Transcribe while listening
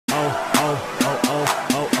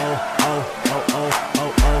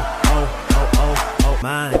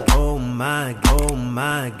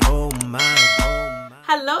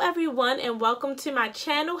Hello everyone and welcome to my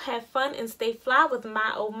channel. Have fun and stay fly with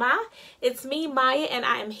MyOhMy. It's me, Maya, and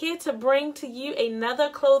I am here to bring to you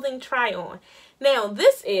another clothing try on. Now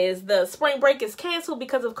this is the spring break is canceled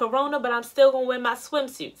because of Corona, but I'm still gonna wear my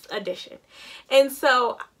swimsuits edition. And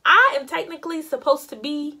so I am technically supposed to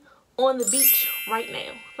be on the beach right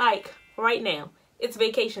now. Like right now. It's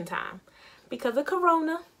vacation time. Because of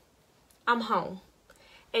Corona, I'm home.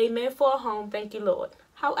 Amen for a home, thank you Lord.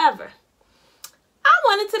 However, I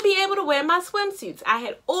wanted to be able to wear my swimsuits. I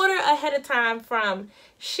had ordered ahead of time from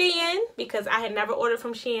Shein because I had never ordered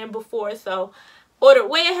from Shein before. So ordered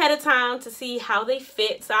way ahead of time to see how they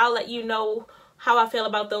fit. So I'll let you know how I feel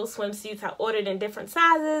about those swimsuits. I ordered in different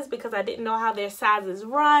sizes because I didn't know how their sizes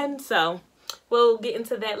run. So we'll get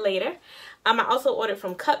into that later. I also ordered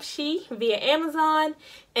from Cupshe via Amazon.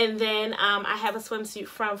 And then I have a swimsuit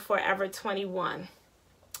from Forever 21.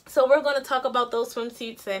 So we're going to talk about those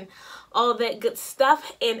swimsuits and all that good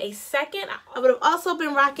stuff in a second. I would have also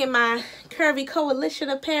been rocking my Curvy Coalition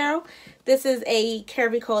apparel. This is a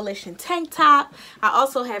Curvy Coalition tank top. I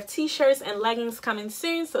also have t-shirts and leggings coming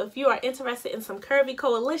soon. So if you are interested in some Curvy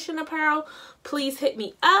Coalition apparel, please hit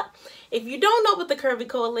me up. If you don't know what the Curvy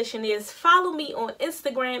Coalition is, follow me on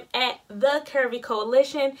Instagram at The Curvy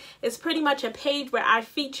Coalition. It's pretty much a page where I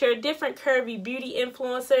feature different curvy beauty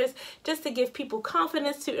influencers just to give people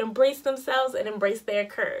confidence to embrace themselves and embrace their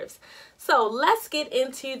curves. So let's get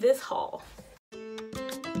into this haul.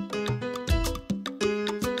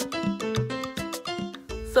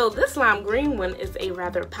 So this lime green one is a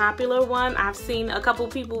rather popular one. I've seen a couple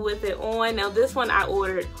people with it on. Now this one I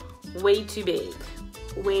ordered way too big.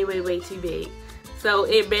 Way too big. So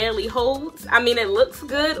it barely holds. I mean, it looks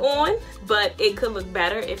good on, but it could look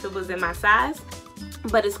better if it was in my size.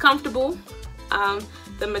 But it's comfortable.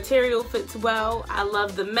 The material fits well. I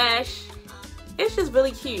love the mesh. It's just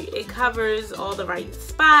really cute. It covers all the right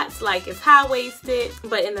spots, like it's high-waisted,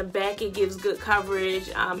 but in the back it gives good coverage.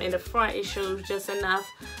 In the front it shows just enough.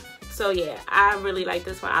 So yeah, I really like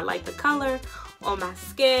this one. I like the color on my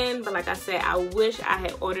skin, but like I said, I wish I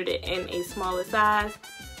had ordered it in a smaller size,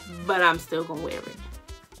 but I'm still gonna wear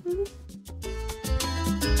it.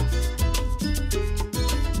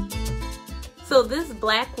 So this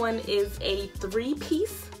black one is a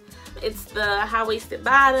 3-piece. It's the high-waisted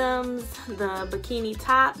bottoms, the bikini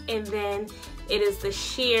top, and then it is the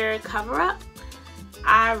sheer cover-up.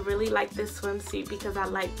 I really like this swimsuit because I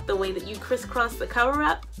like the way that you crisscross the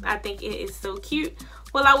cover-up. I think it is so cute.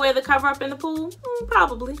 Will I wear the cover-up in the pool?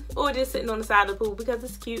 Probably. Or just sitting on the side of the pool because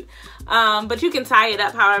it's cute. But you can tie it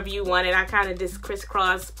up however you want it. I kind of just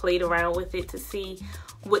crisscross, played around with it to see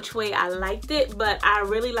which way I liked it. But I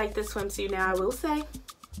really like this swimsuit. Now I will say,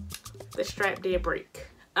 the strap did break.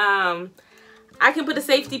 I can put a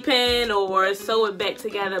safety pin or sew it back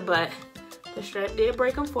together, but the strap did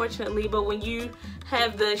break unfortunately. But when you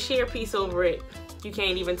have the sheer piece over it, you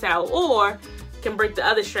can't even tell, or can break the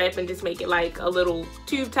other strap and just make it like a little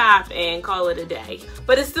tube top and call it a day.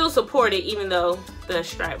 But it's still supported even though the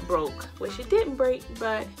strap broke, which it didn't break,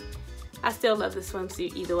 but I still love the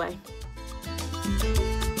swimsuit either way.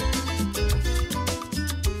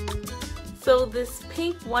 So this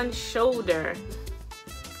pink one shoulder,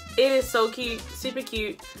 it is so cute, super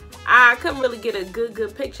cute. I couldn't really get a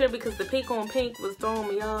good picture because the pink on pink was throwing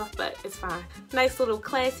me off, but it's fine. Nice little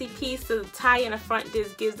classy piece. The tie in the front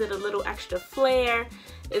just gives it a little extra flair.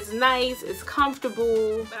 It's nice, it's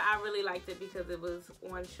comfortable, but I really liked it because it was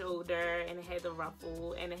one shoulder and it had the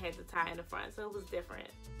ruffle and it had the tie in the front, so it was different.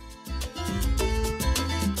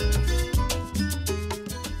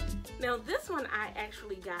 Now this one I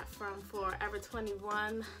actually got from Forever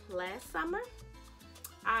 21 last summer.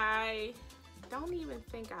 I don't even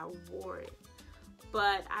think I wore it,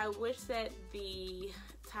 but I wish that the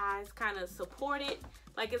ties kind of support it.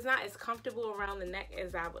 Like it's not as comfortable around the neck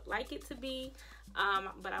as I would like it to be,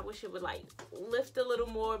 but I wish it would like lift a little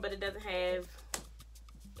more, but it doesn't have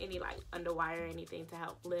any like underwire or anything to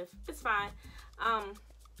help lift. It's fine.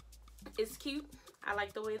 It's cute. I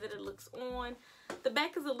like the way that it looks on. The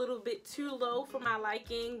back is a little bit too low for my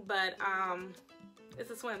liking, but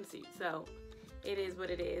it's a swimsuit, so it is what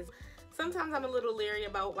it is. Sometimes I'm a little leery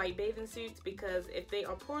about white bathing suits because if they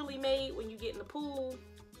are poorly made when you get in the pool,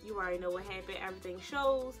 you already know what happened. Everything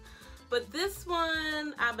shows. But this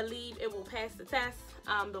one, I believe it will pass the test,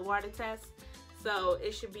 the water test, so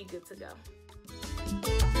it should be good to go.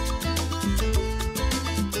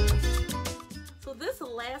 So this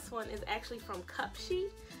last one is actually from Cupshe.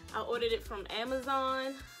 I ordered it from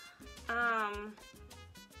Amazon.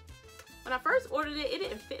 When I first ordered it, it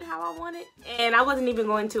didn't fit how I wanted, and I wasn't even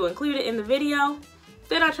going to include it in the video.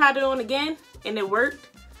 Then I tried it on again, and it worked.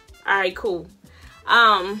 Alright, cool.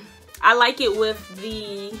 I like it with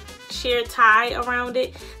the sheer tie around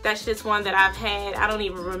it. That's just one that I've had. I don't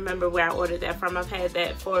even remember where I ordered that from. I've had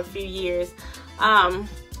that for a few years.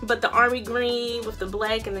 But the army green with the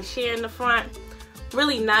black and the sheer in the front,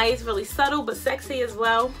 really nice, really subtle, but sexy as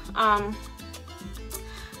well.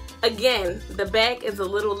 Again, the back is a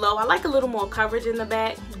little low. I like a little more coverage in the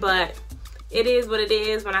back, but it is what it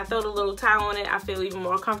is. When I throw the little tie on it, I feel even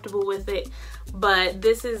more comfortable with it. But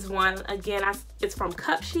this is one, again, it's from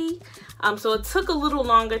Cupshe. So it took a little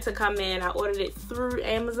longer to come in. I ordered it through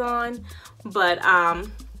Amazon, but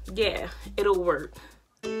yeah, it'll work.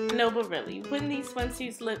 No, but really, wouldn't these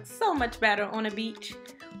swimsuits look so much better on a beach?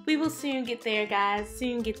 We will soon get there, guys,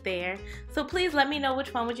 soon get there. So please let me know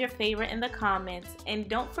which one was your favorite in the comments. And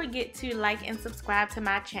don't forget to like and subscribe to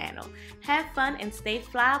my channel. Have fun and stay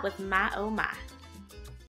fly with MyOhMy.